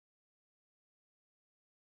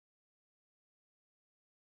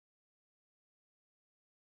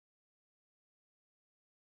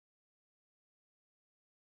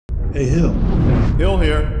Hey, Hill. Hill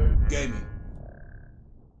here. Gaming.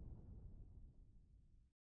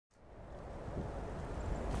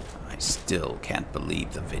 I still can't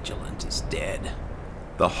believe the Vigilant is dead.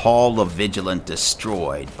 The Hall of Vigilant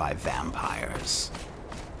destroyed by vampires.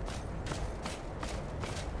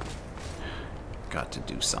 Got to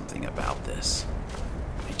do something about this.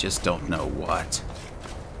 I just don't know what.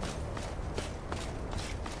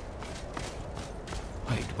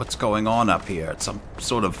 Wait, what's going on up here? It's some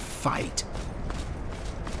sort of fight.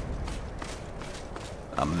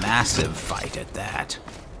 A massive fight at that.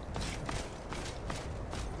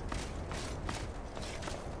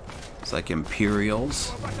 It's like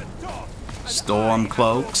Imperials,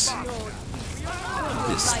 Stormcloaks,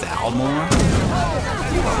 this Thalmor.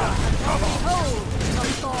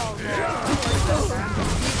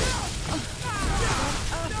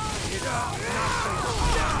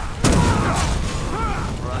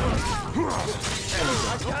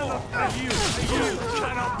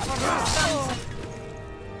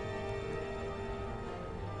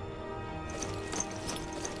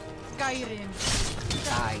 Skyrim.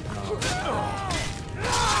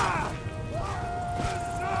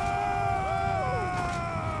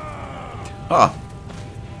 Huh.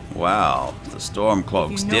 Wow, the Stormcloaks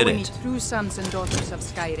did If you know any it. true sons and daughters of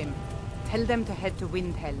Skyrim, tell them to head to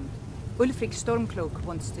Windhelm. Ulfric Stormcloak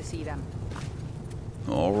wants to see them.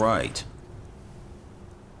 All right.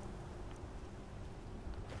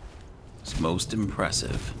 It's most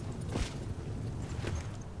impressive.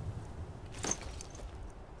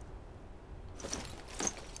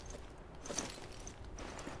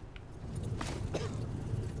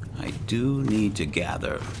 I do need to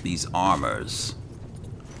gather these armors.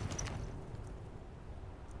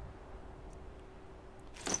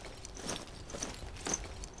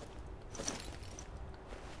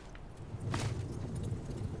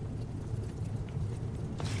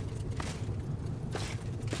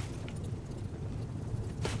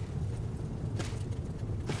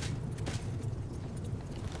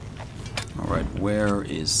 Alright, where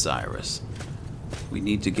is Cyrus? We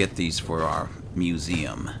need to get these for our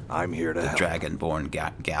museum. I'm here to The help.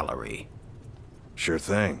 Dragonborn Gallery. Sure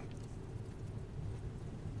thing.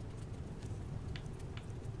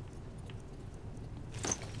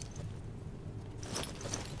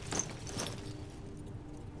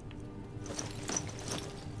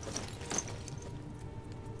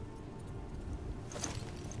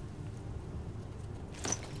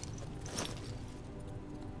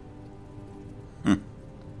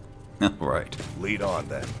 Right. Lead on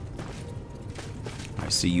then. I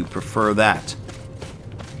see you prefer that.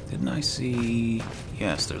 Didn't I see...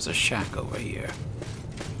 Yes, there's a shack over here.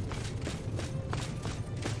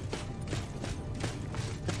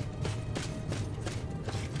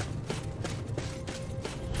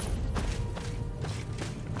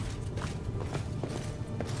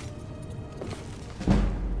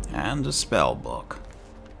 And a spell book.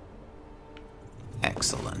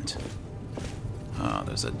 Excellent. Oh,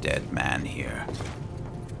 there's a dead man here.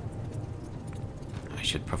 I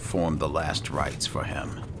should perform the last rites for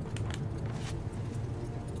him.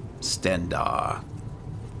 Stendarr,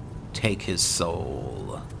 take his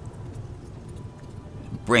soul.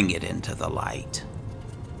 Bring it into the light.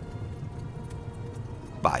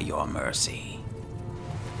 By your mercy.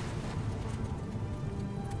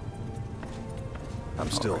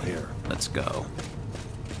 I'm still here. Let's go.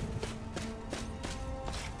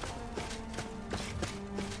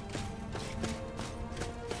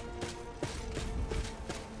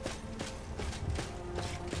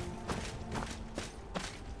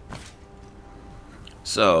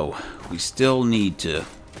 So, we still need to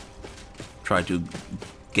try to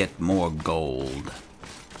get more gold.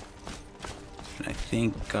 And I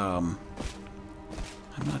think, I'm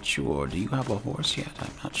not sure. Do you have a horse yet?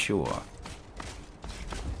 I'm not sure.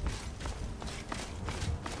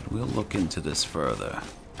 But we'll look into this further.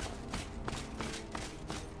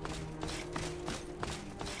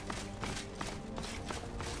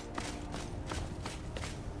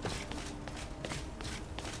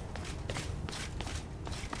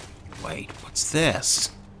 Wait, what's this?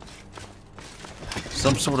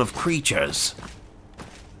 Some sort of creatures.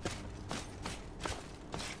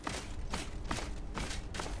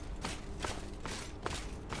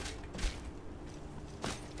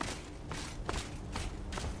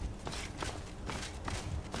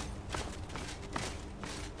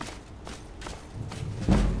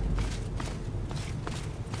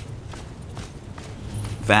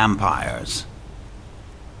 Vampires.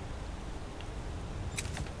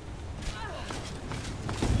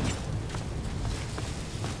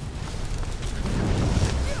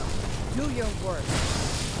 Do your work.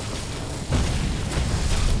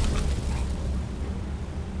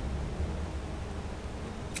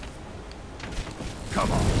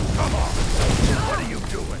 What are you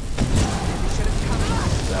doing?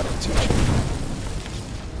 That'll teach you.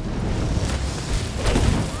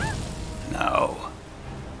 No.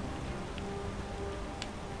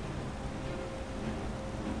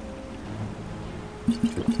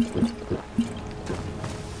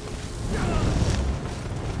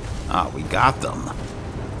 Ah, we got them.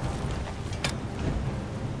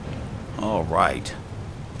 All right.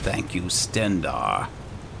 Thank you, Stendarr.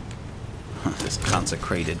 This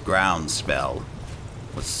consecrated ground spell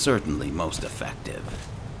was certainly most effective.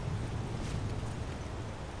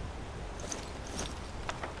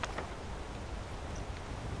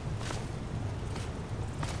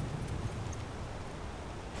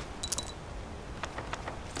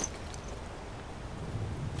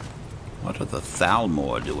 What are the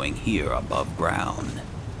Thalmor doing here above ground?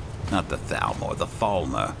 Not the Thalmor, the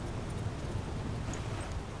Falmer.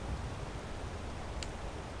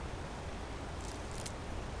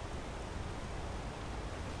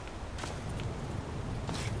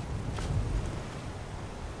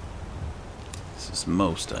 This is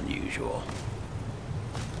most unusual.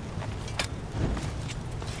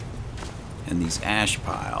 And these ash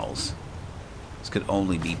piles. This could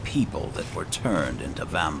only be people that were turned into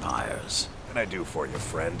vampires. What can I do for you,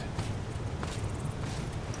 friend?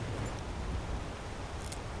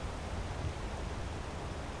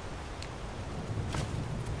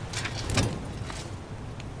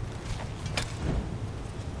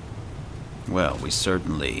 Well, we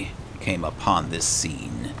certainly came upon this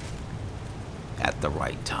scene at the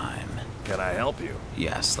right time. Can I help you?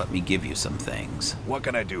 Yes, let me give you some things. What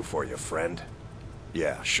can I do for you, friend?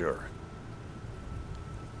 Yeah, sure.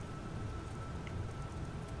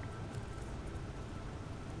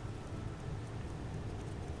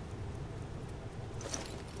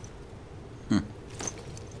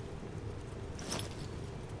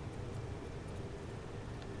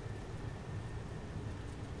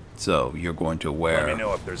 So, you're going to wear Let me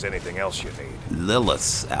know if there's anything else you need.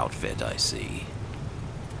 Lilith's outfit, I see.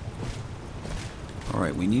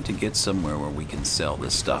 Alright, we need to get somewhere where we can sell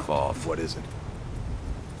this stuff off. What is it?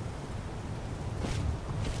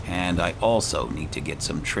 And I also need to get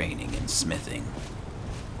some training in smithing.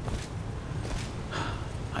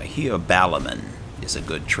 I hear Battlemage is a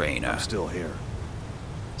good trainer. I'm still here.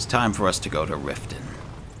 It's time for us to go to Riften.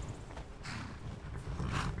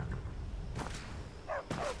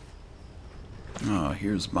 Oh,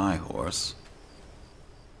 here's my horse.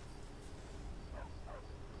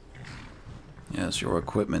 Yes, your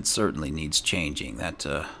equipment certainly needs changing.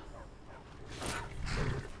 The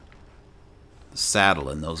saddle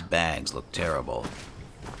and those bags look terrible.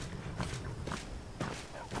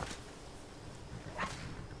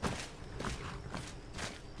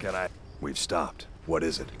 Can I? We've stopped. What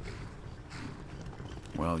is it?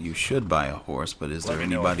 Well, you should buy a horse, but is Let there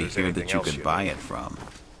me know if anybody there's here anything that you else could you buy need. it from?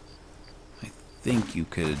 I think you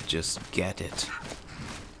could just get it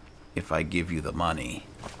if I give you the money.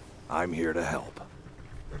 I'm here to help.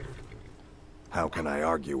 How can I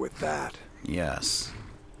argue with that? Yes.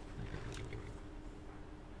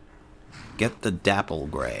 Get the dapple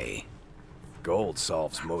gray. Gold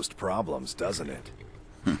solves most problems, doesn't it?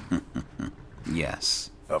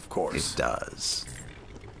 Yes, Of course. it does.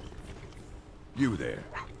 You there.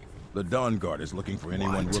 The Dawn Guard is looking for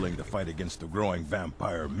anyone What? willing to fight against the growing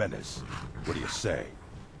vampire menace. What do you say?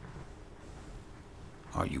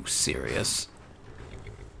 Are you serious?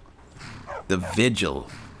 The Vigil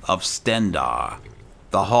of Stendarr,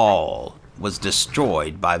 the hall, was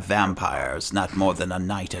destroyed by vampires not more than a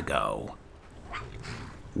night ago.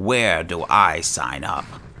 Where do I sign up?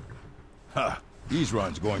 Ha!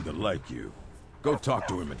 Isran's going to like you. Go talk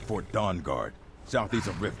to him at Fort Dawn Guard, southeast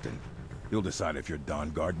of Riften. He'll decide if you're Dawn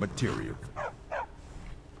Guard material.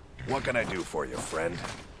 What can I do for you, friend?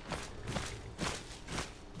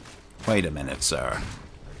 Wait a minute, sir.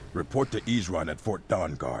 Report to Isran at Fort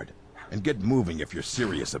Dawn Guard, and get moving if you're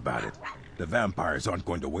serious about it. The vampires aren't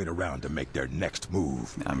going to wait around to make their next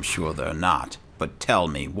move. I'm sure they're not. But tell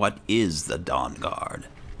me, what is the Dawn Guard?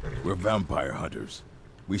 We're vampire hunters.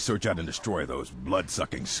 We search out and destroy those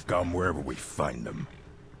blood-sucking scum wherever we find them.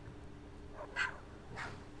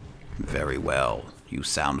 Very well. You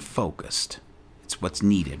sound focused. It's what's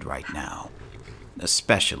needed right now.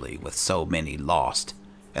 Especially with so many lost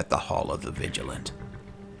at the Hall of the Vigilant.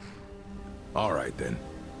 All right, then.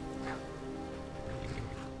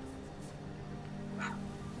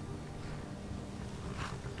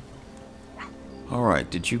 All right,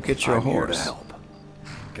 did you get your I'm horse? here to help.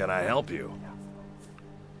 Can I help you?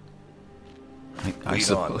 I Lead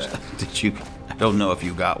suppose. on, then. Did you? I don't know if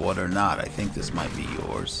you got one or not. I think this might be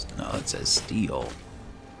yours. No, it says steel.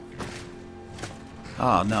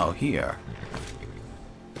 Oh, no, here.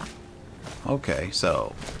 Okay,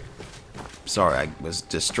 so... Sorry, I was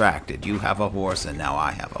distracted. You have a horse, and now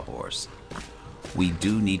I have a horse. We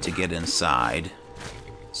do need to get inside.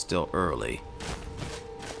 Still early.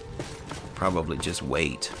 Probably just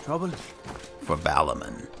wait. Trouble? For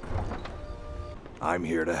Battlemage. I'm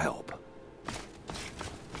here to help.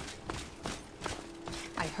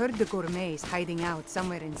 I heard the gourmet's hiding out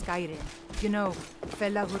somewhere in Skyrim. You know,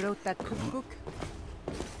 fella who wrote that cookbook?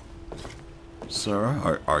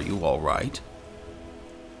 Sir, are you all right?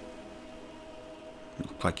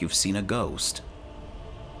 Look like you've seen a ghost.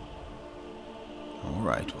 All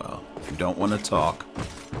right, well, if you don't want to talk,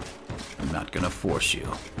 I'm not going to force you.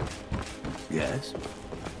 Yes?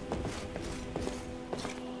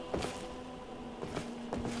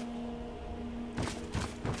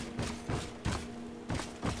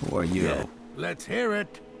 Who are you? Yeah, let's hear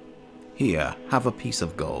it. Here, have a piece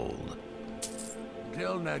of gold.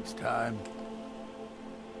 Till next time.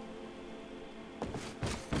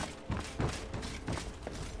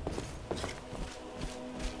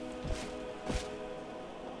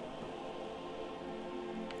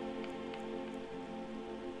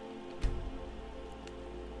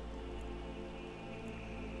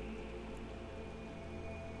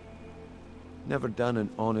 Never done an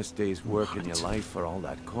honest day's work in your life for all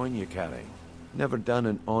that coin you're carrying. Never done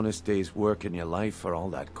an honest day's work in your life for all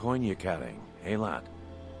that coin you're carrying, eh, lad?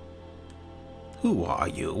 Who are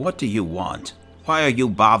you? What do you want? Why are you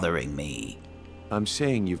bothering me? I'm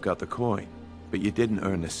saying you've got the coin, but you didn't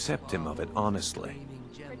earn a septim of it honestly.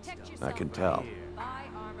 I can tell.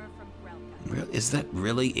 Is that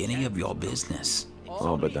really any of your business?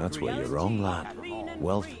 Oh, but that's where you're wrong, lad.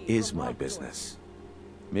 Wealth is my business.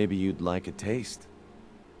 Maybe you'd like a taste.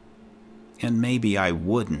 And maybe I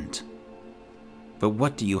wouldn't. But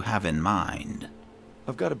what do you have in mind?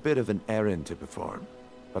 I've got a bit of an errand to perform,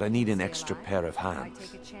 but I need an extra pair of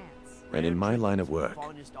hands. And in my line of work,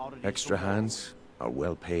 extra hands are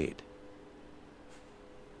well paid.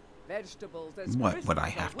 What would I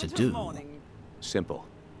have to do? Simple.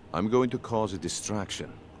 I'm going to cause a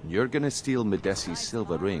distraction. You're gonna steal Medesi's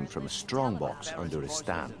silver ring from a strongbox under his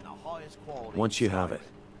stand. Once you have it,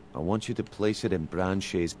 I want you to place it in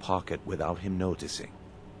Branche's pocket without him noticing.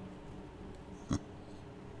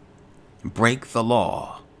 Break the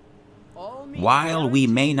law. While we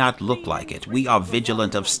may not look like it, we are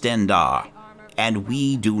Vigilant of Stendarr, and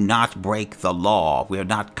we do not break the law. We're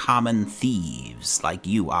not common thieves like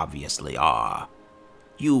you obviously are.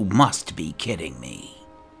 You must be kidding me.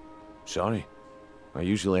 Sorry. I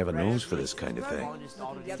usually have a nose for this kind of thing.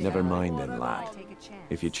 Never mind then, lad.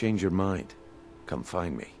 If you change your mind, come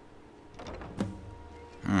find me.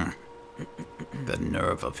 The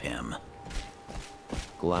nerve of him.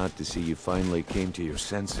 Glad to see you finally came to your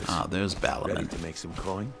senses. Ah, there's Ready Battlemage. to make some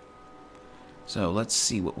coin? So let's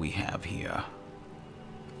see what we have here.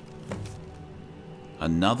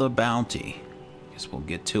 Another bounty. Guess we'll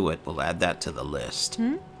get to it. We'll add that to the list.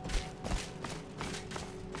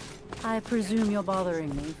 I presume you're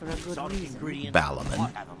bothering me for a good reason.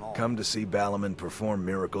 Battlemage. Come to see Battlemage perform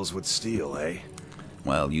miracles with steel, eh?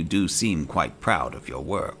 Well, you do seem quite proud of your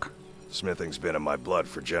work. Smithing's been in my blood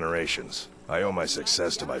for generations. I owe my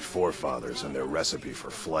success to my forefathers and their recipe for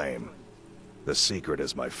flame. The secret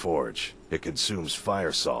is my forge. It consumes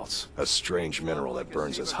fire salts, a strange mineral that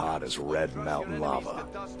burns as hot as red mountain lava.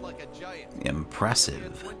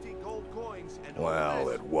 Impressive. Well,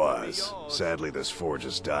 it was. Sadly, this forge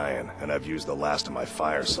is dying, and I've used the last of my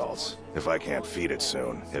fire salts. If I can't feed it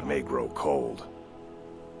soon, it may grow cold.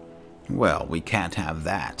 Well, we can't have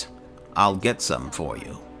that. I'll get some for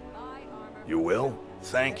you. You will?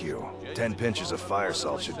 Thank you. 10 pinches of fire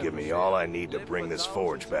salt should give me all I need to bring this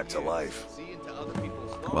forge back to life.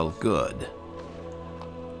 Well, good.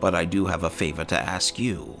 But I do have a favor to ask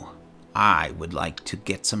you. I would like to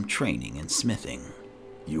get some training in smithing.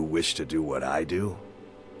 You wish to do what I do?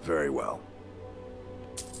 Very well.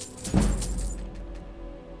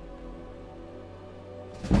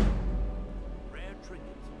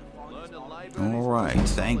 All right,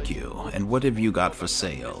 thank you. And what have you got for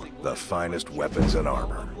sale? The finest weapons and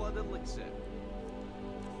armor.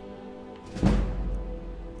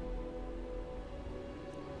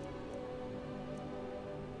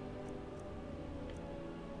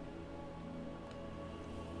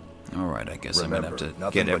 All right, I guess Remember, I'm gonna have to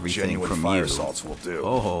nothing get but everything genuine from fire you. salts will do.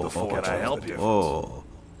 Oh, The forge can I owns help the you? difference. Oh,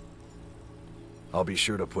 I'll be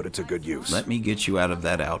sure to put it to good use. let me get you out of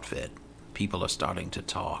that outfit. People are starting to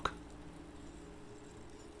talk.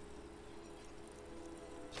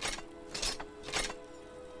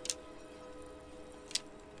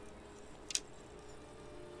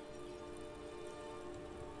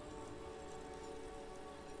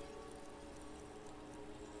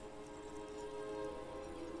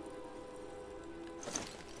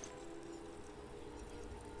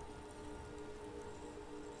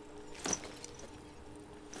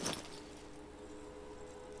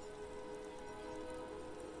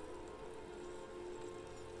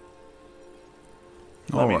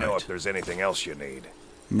 Let me know Alright. if there's anything else you need.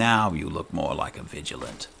 Now you look more like a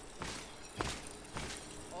vigilant.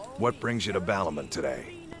 What brings you to Battlemage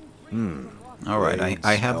today? Alright, Blades,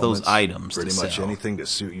 I have those helmets, items pretty to much sell. anything to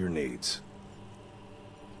suit your needs.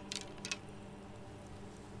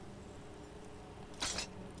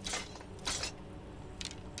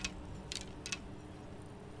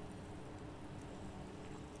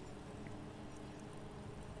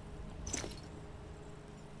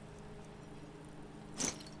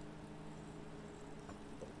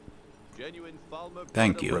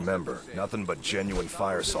 Thank you. Remember, nothing but genuine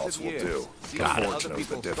fire salts will do. Got The it. Forge knows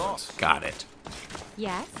the difference. Got it.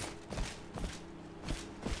 Yes?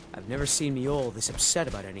 I've never seen Miol this upset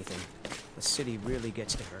about anything. The city really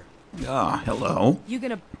gets to her. Ah, hello. You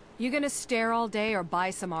gonna stare all day or buy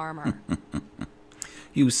some armor?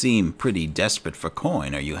 You seem pretty desperate for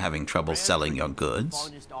coin. Are you having trouble selling your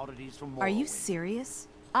goods? Are you serious?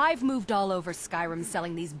 I've moved all over Skyrim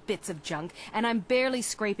selling these bits of junk, and I'm barely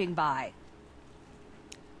scraping by.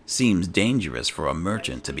 Seems dangerous for a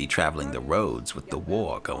merchant to be traveling the roads with the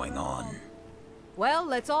war going on. Well,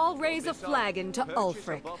 let's all raise a flagon to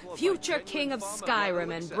Ulfric, future king of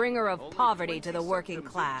Skyrim and bringer of poverty to the working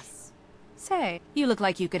class. Say, you look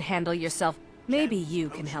like you could handle yourself. Maybe you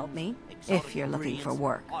can help me, if you're looking for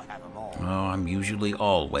work. Oh, I'm usually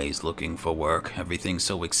always looking for work. Everything's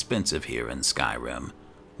so expensive here in Skyrim.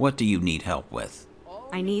 What do you need help with?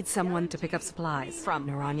 I need someone to pick up supplies from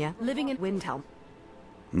Naranya, living in Windhelm.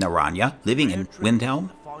 Naranya, living in Windhelm?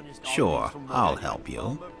 Sure, I'll help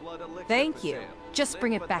you. Thank you. Just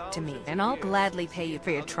bring it back to me, and I'll gladly pay you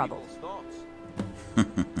for your trouble.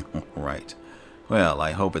 Right. Well,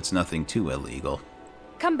 I hope it's nothing too illegal.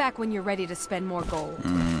 Come back when you're ready to spend more gold.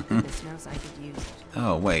 Goodness knows I could use it.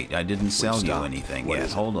 Oh, wait, I didn't sell you stop. anything What yet.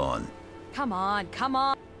 is it? Hold on. Come on, come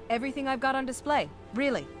on. Everything I've got on display.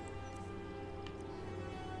 Really.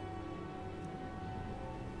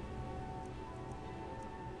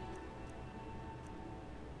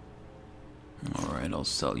 Alright, I'll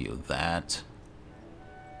sell you that.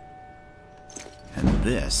 And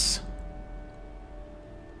this.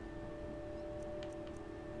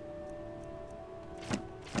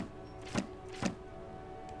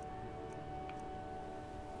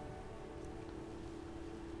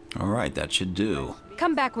 Alright, that should do.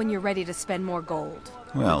 Come back when you're ready to spend more gold.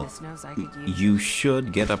 Well, Goodness knows I could use you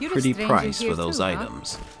should get a You're a pretty stranger price here for those too, huh?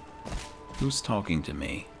 items. Who's talking to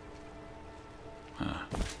me?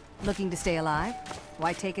 Looking to stay alive?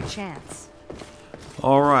 Why take a chance?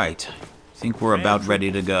 Alright, think we're about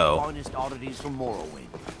ready to go.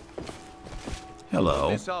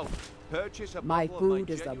 Hello. My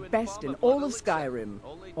food is the best in all of Skyrim,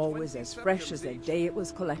 always as fresh as the day it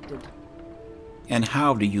was collected. And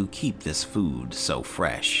how do you keep this food so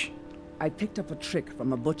fresh? I picked up a trick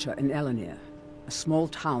from a butcher in Elenir, a small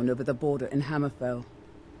town over the border in Hammerfell.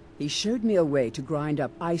 He showed me a way to grind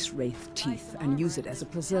up ice wraith teeth and use it as a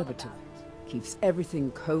preservative. Keeps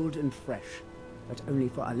everything cold and fresh, but only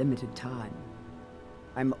for a limited time.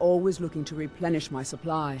 I'm always looking to replenish my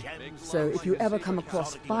supply, so if you ever come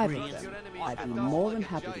across 5 of them, I'd be more than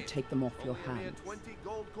happy to take them off your hands.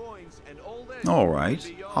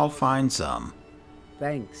 Alright, I'll find some.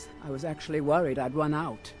 Thanks. I was actually worried I'd run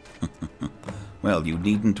out. Well, you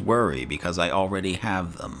needn't worry, because I already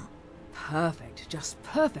have them. Perfect, just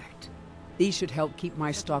perfect. These should help keep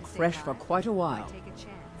my stock fresh for quite a while. Take a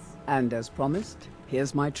chance. And as promised,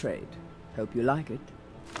 here's my trade. Hope you like it.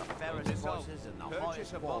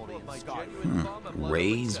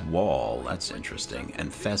 Raise wall, that's interesting.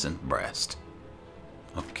 And pheasant breast.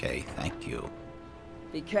 Okay, thank you.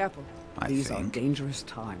 Be careful. I These are think. dangerous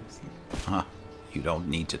times. Huh, you don't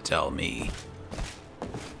need to tell me.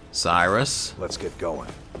 Cyrus? Let's get going.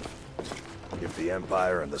 If the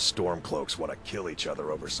Empire and the Stormcloaks want to kill each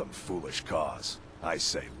other over some foolish cause, I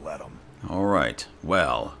say let them. Alright,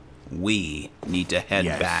 well, we need to head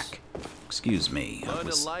Yes. back. Excuse me, I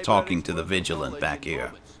was talking to the Vigilant back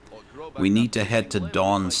here. We need to head to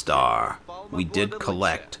Dawnstar. We did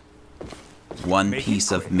collect one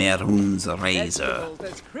piece of Mehrunes' razor,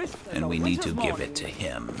 and we need to give it to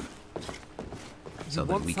him, so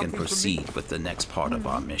that we can proceed with the next part of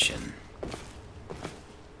our mission.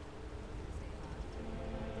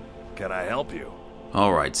 Can I help you?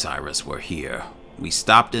 Alright, Cyrus, we're here. We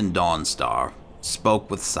stopped in Dawnstar, spoke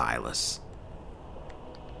with Silas,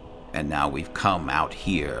 and now we've come out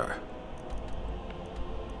here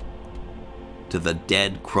to the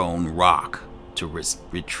Dead Crone Rock to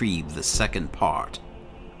retrieve the second part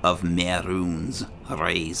of Mehrunes'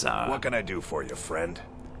 razor. What can I do for you, friend?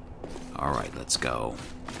 Alright, let's go.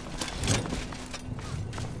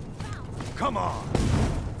 Come on!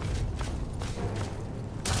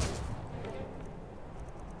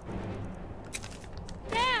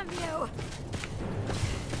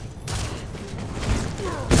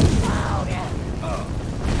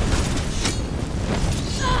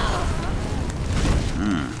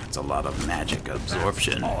 lot of magic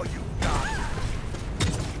absorption. All you got.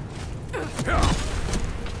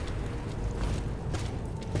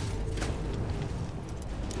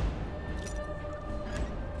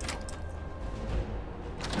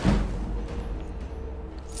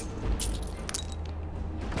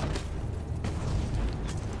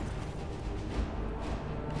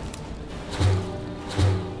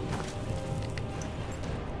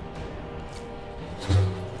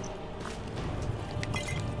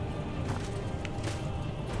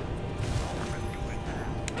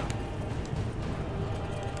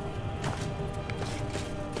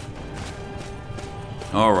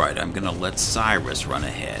 Alright, I'm gonna let Cyrus run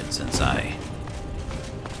ahead since I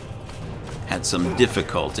had some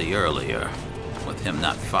difficulty earlier with him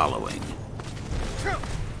not following.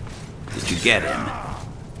 Did you get him?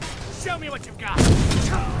 Show me what you've got.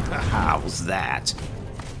 How's that?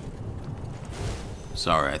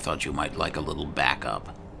 Sorry, I thought you might like a little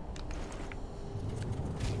backup.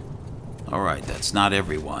 Alright, that's not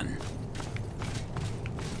everyone.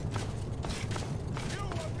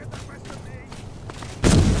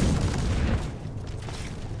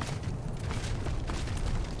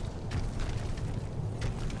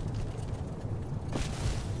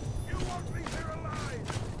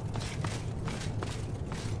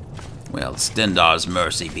 Well, Stendarr's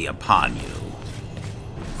mercy be upon you,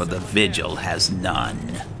 for the Vigil has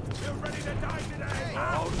none. You're ready to die today.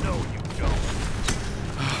 Oh, no, you don't.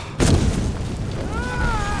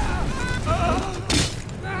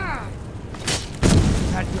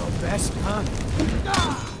 At your best, huh?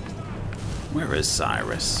 Where is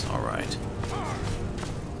Cyrus? All right.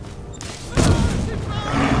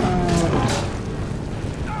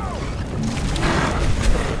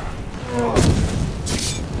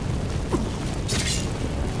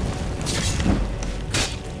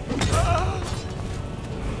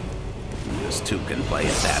 Two can play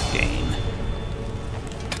at that game.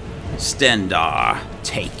 Stendarr,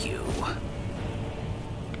 take you.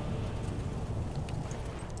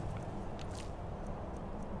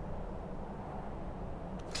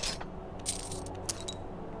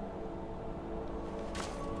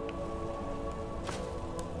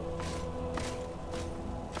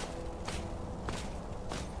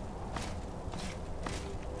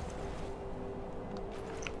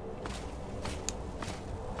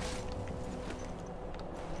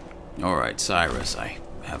 Alright, Cyrus, I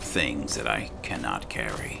have things that I cannot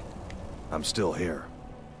carry. I'm still here.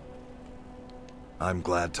 I'm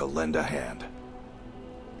glad to lend a hand.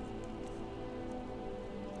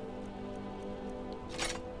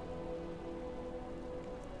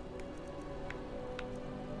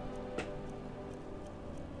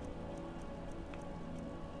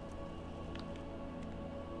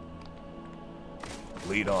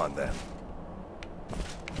 Lead on, then.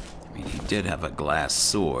 I mean, he did have a glass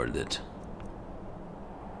sword that...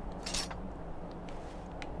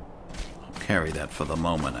 I'll carry that for the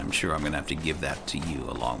moment. I'm sure I'm going to have to give that to you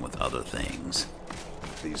along with other things.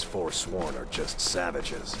 These Forsworn are just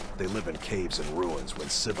savages. They live in caves and ruins when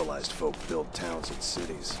civilized folk build towns and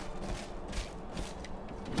cities.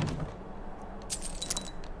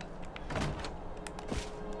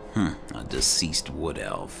 A deceased wood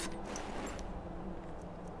elf.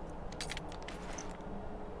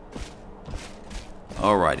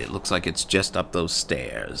 Alright, it looks like it's just up those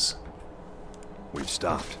stairs. We've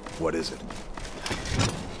stopped. What is it?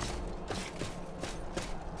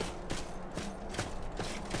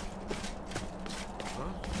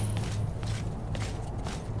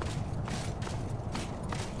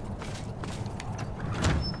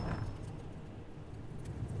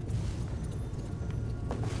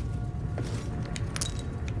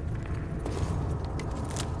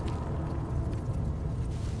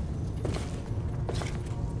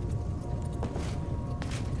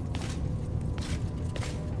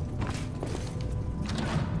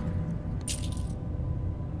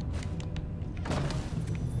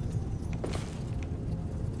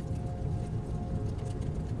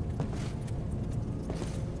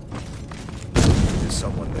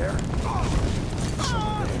 Someone there?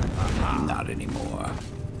 Someone there? Not anymore.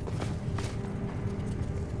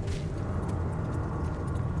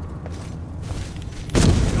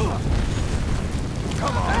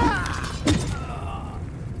 Come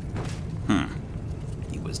on!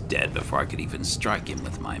 He was dead before I could even strike him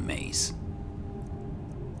with my mace.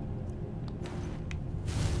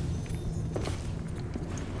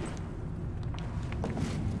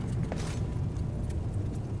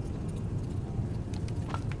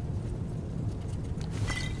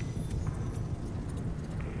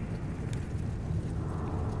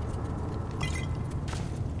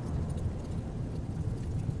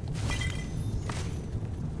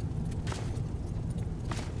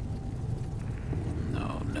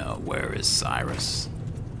 is Cyrus.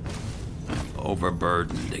 I'm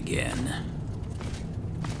overburdened again.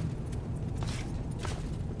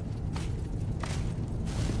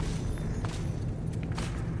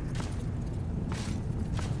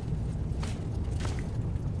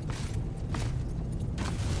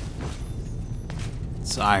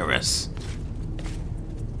 Cyrus.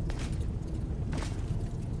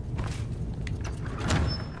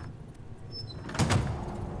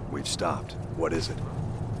 We've stopped. What is it?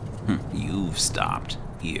 You've stopped.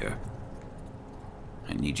 Here.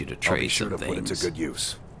 I need you to I'll be trade sure some to put it to things. good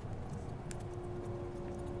use.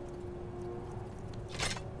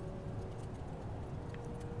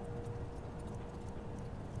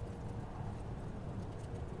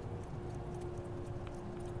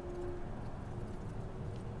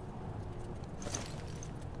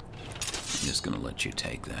 I'm just gonna let you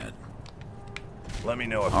take that. Let me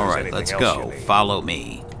know if All there's right, anything let's else go. you need. Follow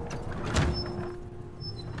me.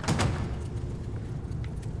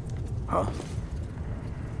 Huh?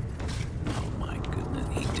 Oh my goodness,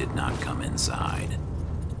 he did not come inside.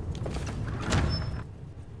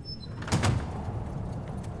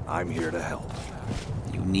 I'm here to help.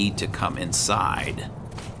 You need to come inside.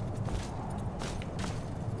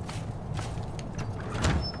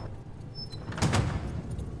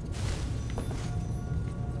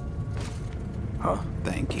 Huh?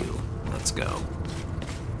 Thank you. Let's go.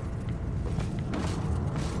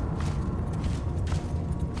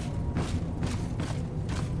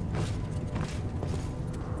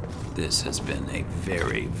 This has been a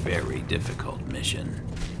very, very difficult mission.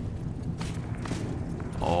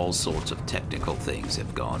 All sorts of technical things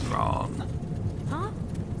have gone wrong. Huh?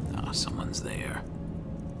 Ah, someone's there.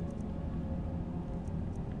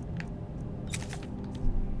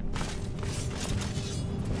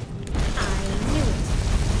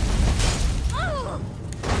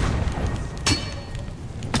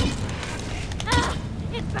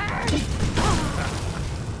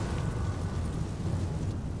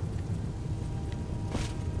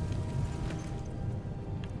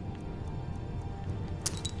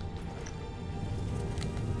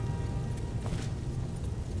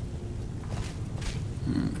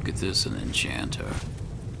 Look at this, an enchanter.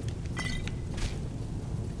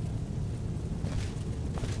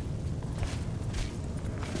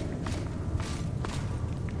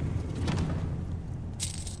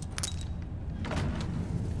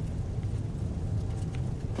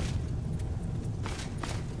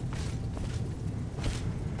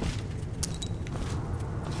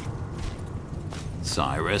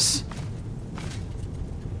 Cyrus.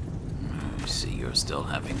 I see you're still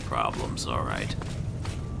having problems, all right.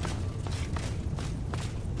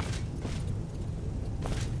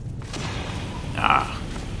 Ah,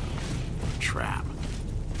 trap.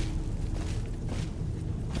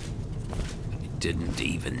 I didn't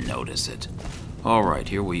even notice it. All right,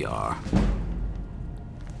 here we are.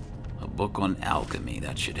 A book on alchemy,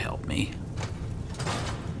 that should help me.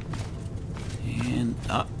 And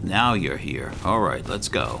now you're here. All right, let's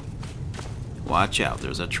go. Watch out,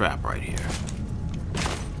 there's a trap right here.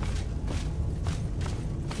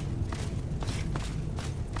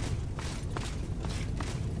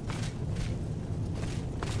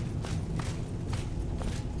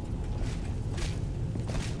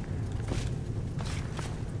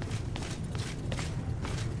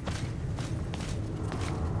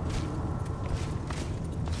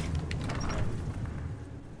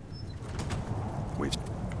 We've...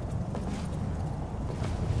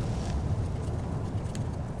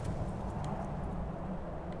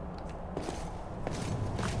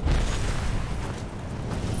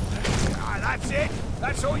 That's it?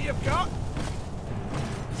 That's all you've got?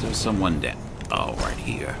 There's someone down. Oh, right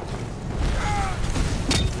here.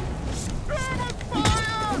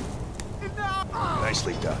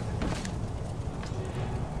 Nicely done.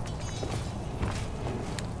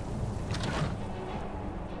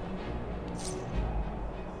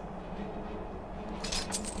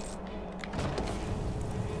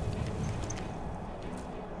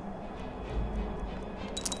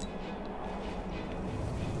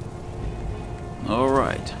 All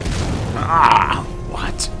right. Ah,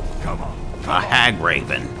 what? Come on. A hag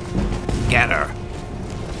raven. Get her.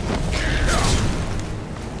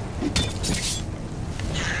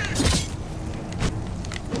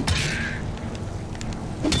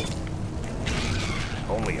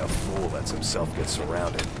 Only a fool lets himself get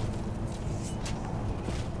surrounded.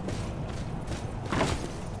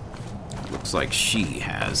 Looks like she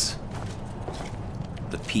has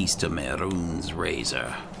the piece to Mehrunes'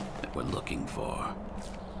 razor that we're looking for.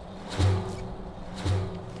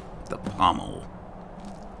 The pommel.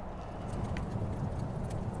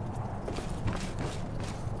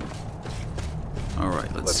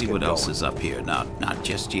 Alright, let's see what else is up here. Not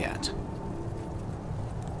just yet.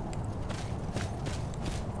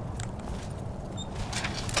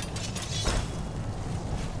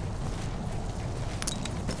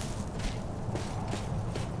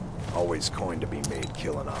 Always coin to be made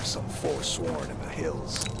killing off some forsworn in the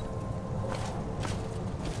hills.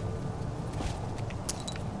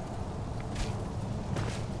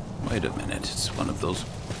 Wait a minute, it's one of those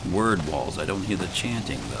word walls. I don't hear the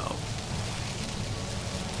chanting, though.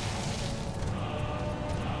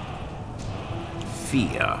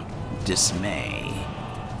 Fear, dismay.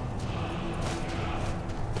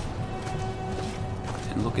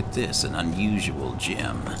 And look at this, an unusual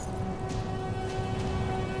gem.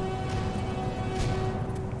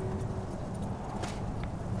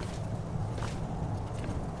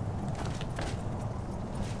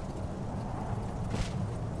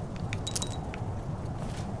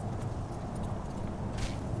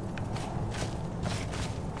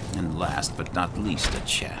 And last but not least, a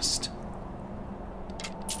chest.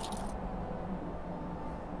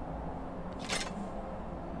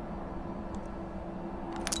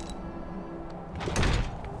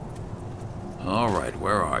 Alright,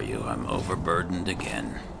 where are you? I'm overburdened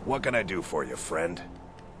again. What can I do for you, friend?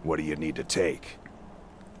 What do you need to take?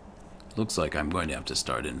 Looks like I'm going to have to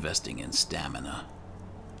start investing in stamina.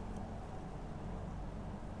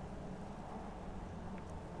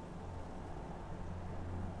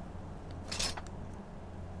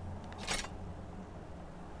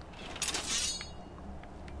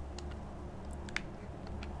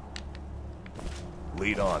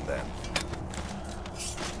 Lead on, then.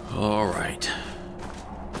 All right.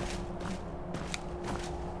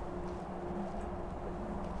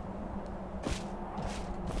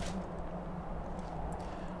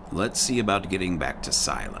 Let's see about getting back to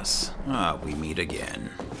Silas. We meet again.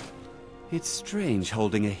 It's strange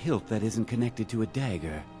holding a hilt that isn't connected to a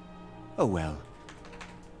dagger. Oh well.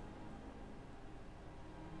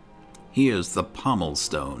 Here's the pommel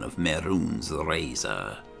stone of Merun's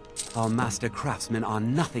razor. Our master craftsmen are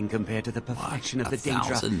nothing compared to the perfection of the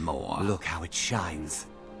Daedra. 1,000 more. Look how it shines.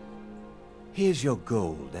 Here's your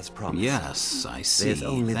gold, as promised. Yes, I see. There's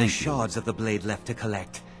only Thank the shards of the blade left to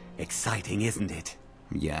collect. Exciting, isn't it?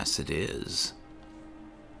 Yes, it is.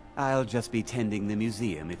 I'll just be tending the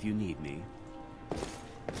museum if you need me.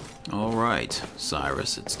 All right,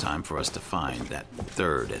 Cyrus, it's time for us to find that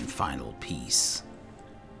third and final piece.